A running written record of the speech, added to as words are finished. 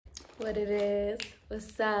what it is.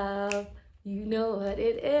 What's up? You know what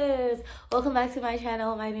it is. Welcome back to my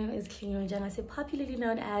channel. My name is King Janase, popularly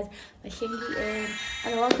known as Mahlengi,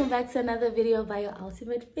 and welcome back to another video by your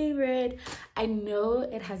ultimate favorite. I know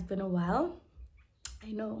it has been a while.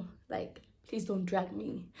 I know, like, please don't drag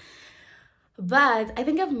me. But I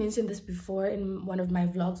think I've mentioned this before in one of my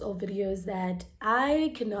vlogs or videos that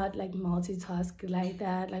I cannot like multitask like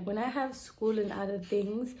that. Like when I have school and other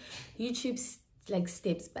things, YouTube like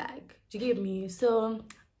steps back. Do you get me? So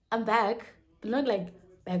I'm back, but not like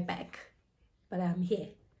back, but I'm here.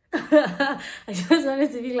 I just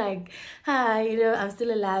wanted to be like, hi, you know, I'm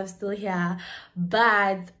still alive, still here.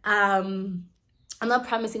 But I'm not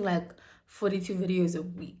promising like 42 videos a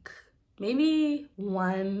week. Maybe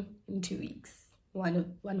one in 2 weeks.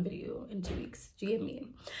 One video in 2 weeks. Do you get me?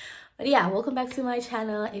 But yeah, welcome back to my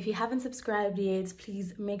channel. If you haven't subscribed yet,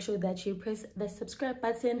 please make sure that you press the subscribe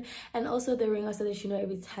button and also the ringer so that you know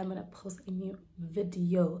every time when I post a new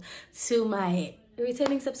video. To my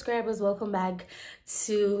returning subscribers, welcome back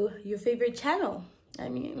to your favorite channel. I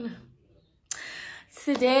mean,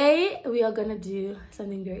 today we are gonna do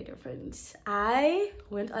something very different. I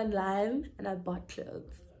went online and I bought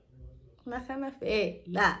clothes. I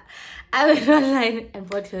went online and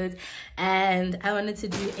bought clothes and I wanted to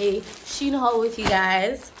do a Shein haul with you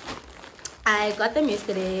guys. I got them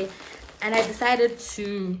yesterday and I decided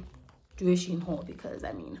to do a Shein haul because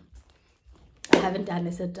I mean I haven't done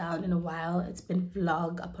a sit down in a while. It's been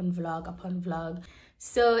vlog upon vlog upon vlog.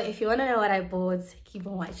 So if you want to know what I bought, keep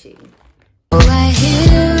on watching. Right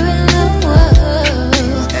here in the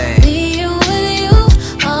world, being with you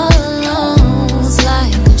all alone is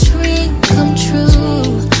like a dream come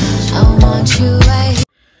true. I want you right here.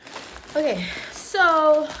 Okay,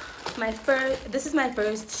 so this is my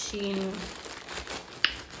first Shein.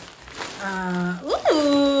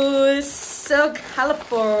 Ooh, so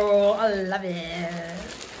colorful. I love it.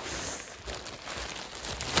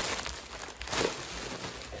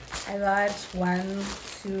 I got 1,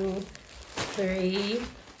 2, 3,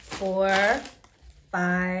 4,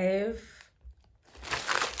 5,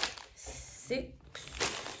 6,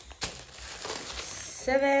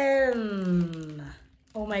 7.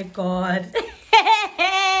 Oh my god.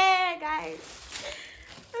 Guys.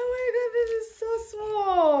 Oh my god, this is so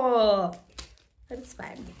small. But it's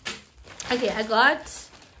fine. Okay, I got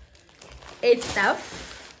 8 stuff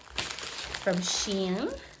from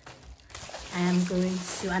Shein. I am going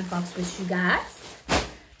to unbox with you guys.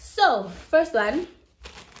 So, first one.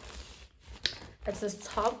 It's this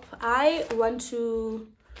top. I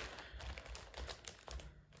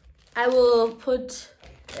will put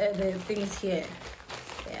the things here.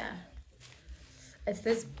 Yeah. It's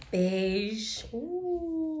this beige.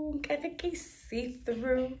 Ooh, kind of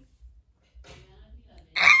see-through.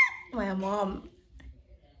 My mom.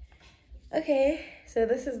 Okay, so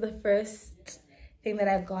this is the first thing that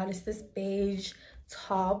I got. Is this beige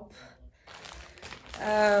top.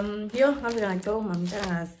 I'm gonna go, mom.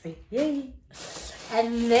 Yay.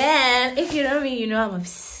 And then if you know me, you know I'm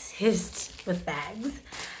obsessed with bags.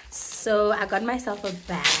 So I got myself a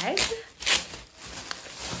bag.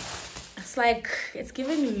 It's like, it's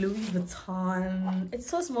giving Louis Vuitton. It's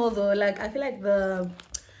so small though. Like I feel like the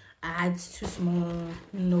ad's too small.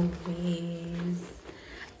 No ways.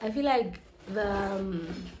 I feel like the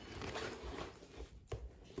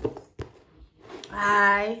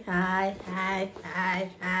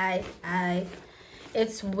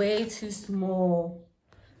it's way too small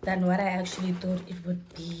than what I actually thought it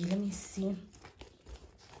would be. Let me see.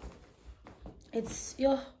 It's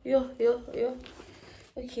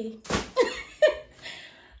okay.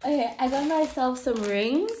 Okay, I got myself some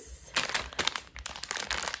rings.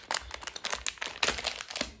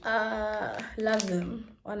 Love them,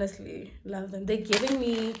 honestly, love them. They're giving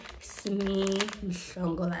me Sumi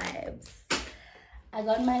Mhlongo vibes. I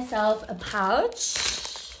got myself a pouch,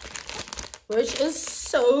 which is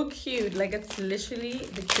so cute. Like it's literally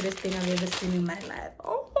the cutest thing I've ever seen in my life.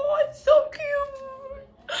 Oh, it's so cute.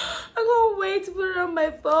 I can't wait to put it on my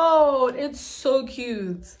phone. It's so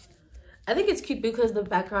cute. I think it's cute because the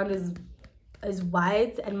background is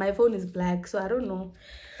white and my phone is black, so I don't know.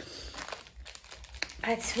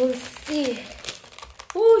 But we'll see.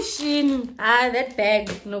 Oh, Shein. That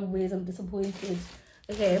bag. No ways, I'm disappointed.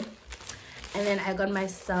 Okay. And then I got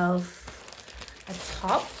myself a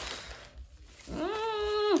top.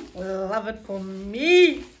 Love it for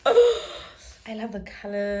me. I love the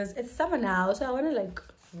colors. It's summer now, so I want to like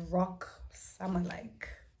rock summer, like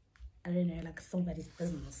I don't know, like somebody's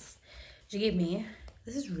business. Do you get me?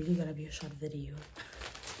 This is really gonna be a short video.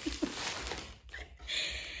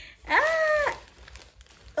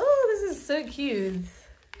 Oh, this is so cute.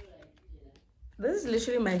 This is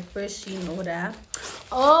literally my first Shein order.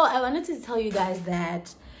 Oh, I wanted to tell you guys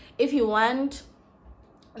that if you want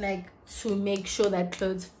like to make sure that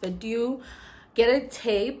clothes fit you, get a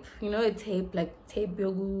tape, you know, a tape, like tape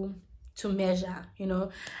yogu to measure, you know.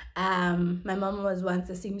 My mom was once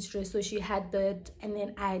a seamstress, so she had that, and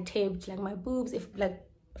then I taped like my boobs. If like,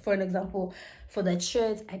 for an example, for that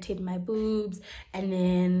shirt I taped my boobs, and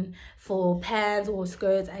then for pants or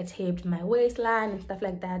skirts I taped my waistline and stuff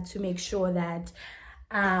like that, to make sure that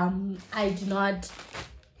I do not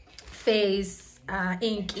face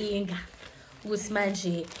ink with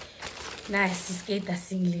manje. Nice skater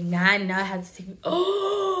singling. Now I have to take.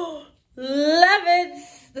 Oh, love it.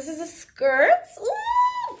 This is a skirt.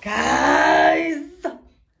 Ooh, guys,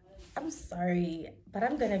 I'm sorry, but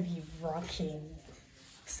I'm gonna be rocking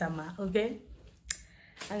summer, okay?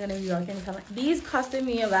 I'm gonna be rocking summer. These costed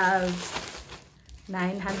me about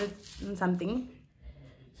 900 and something,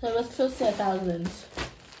 so it was close to 1,000.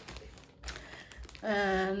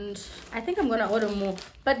 And I think I'm gonna order more,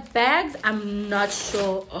 but bags I'm not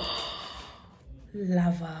sure.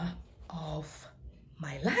 Lover of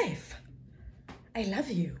my life, I love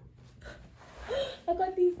you. I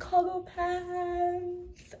got these cargo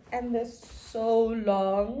pants and they're so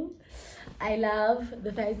long. I love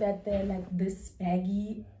the fact that they're like this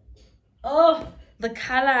baggy. Oh, the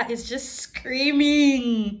color is just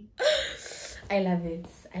screaming. I love it.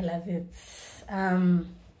 I love it.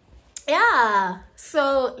 Yeah,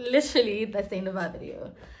 so literally that's the end of our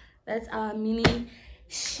video. That's our mini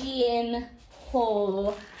Shein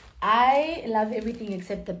haul. I love everything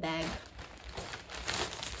except the bag.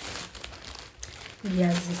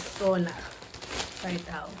 Yes, solar right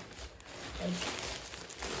now.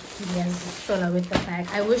 Yes, solar with the bag.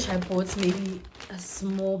 I wish I bought maybe a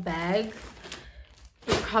small bag.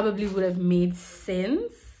 It probably would have made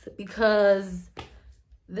sense, because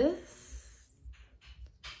this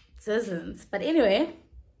doesn't. But anyway,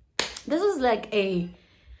 this was like a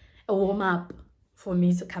warm-up for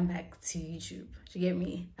me to come back to YouTube. Do you get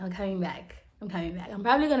me? I'm coming back. I'm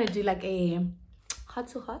probably gonna do like a hot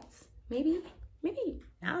to hot, maybe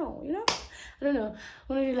now, you know, I don't know.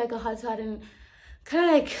 I want to do like a hot to hot and kind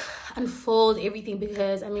of like unfold everything,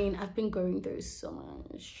 because I mean, I've been going through so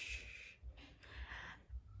much.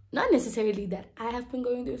 Not necessarily that I have been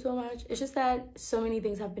going through so much, it's just that so many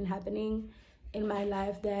things have been happening in my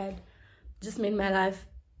life that just made my life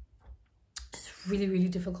just really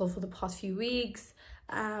difficult for the past few weeks.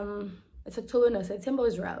 It's October, no, September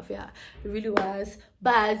was rough, yeah, it really was.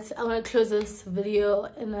 But I want to close this video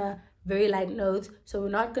in a very light note, so we're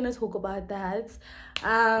not gonna talk about that.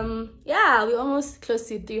 Yeah, we're almost close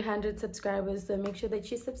to 300 subscribers, so make sure that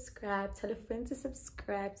you subscribe, tell a friend to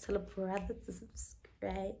subscribe, tell a brother to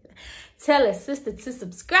subscribe, tell a sister to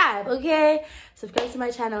subscribe, okay? Subscribe to my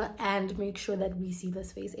channel and make sure that we see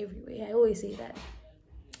this face everywhere. I always say that,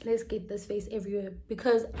 let's get this face everywhere,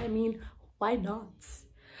 because I mean, why not?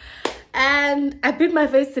 And I bit my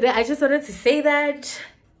face today. I just wanted to say that.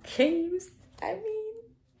 I mean,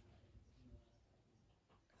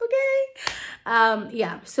 okay.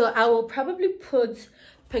 Yeah, so I will probably put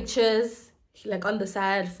pictures like on the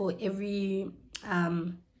side for every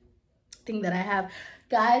thing that I have.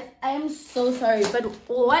 Guys, I am so sorry, but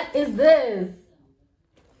what is this?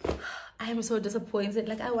 I am so disappointed.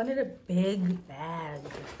 Like, I wanted a big bag,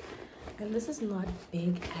 and this is not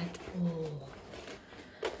big at all.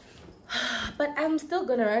 But I'm still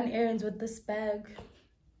gonna run errands with this bag.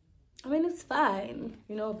 I mean, it's fine,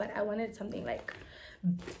 you know, but I wanted something like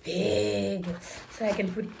big so I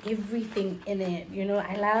can put everything in it, you know.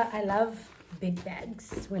 I love big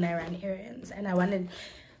bags when I run errands, and I wanted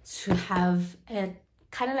to have a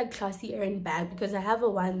kind of like classy errand bag, because I have a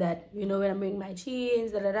one that, you know, when I'm wearing my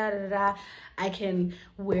jeans, I can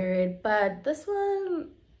wear it. But this one,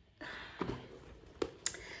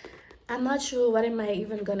 I'm not sure what am I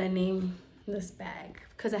even gonna name this bag,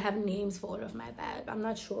 because I have names for all of my bag. I'm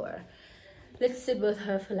not sure. Let's sit with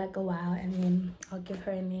her for like a while and then I'll give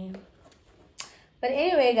her a name. But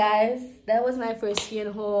anyway, guys, that was my first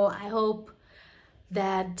Shein haul. I hope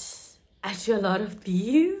that I do a lot of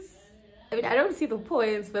these. I mean, I don't see the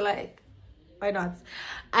points, but like, why not?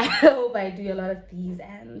 I hope I do a lot of these,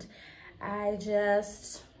 and I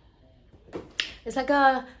just, it's like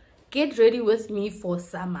a get ready with me for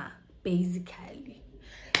summer, basically.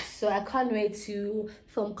 So I can't wait to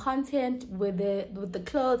film content with the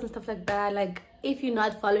clothes and stuff like that. Like, if you're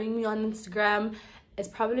not following me on Instagram, it's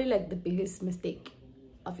probably like the biggest mistake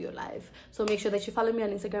of your life. So make sure that you follow me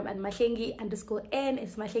on Instagram at mahlengi_n.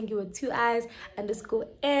 It's mahlengi with 2 eyes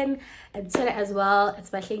 _n, and Twitter as well.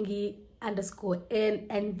 It's mahlengi_n.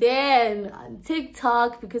 And then on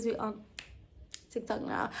TikTok, because we're on TikTok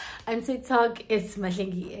now. And TikTok, it's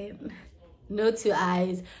Mahlengi. No 2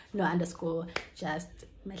 eyes, no underscore, just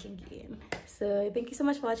Mahlengi. So thank you so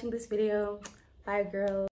much for watching this video. Bye, girl.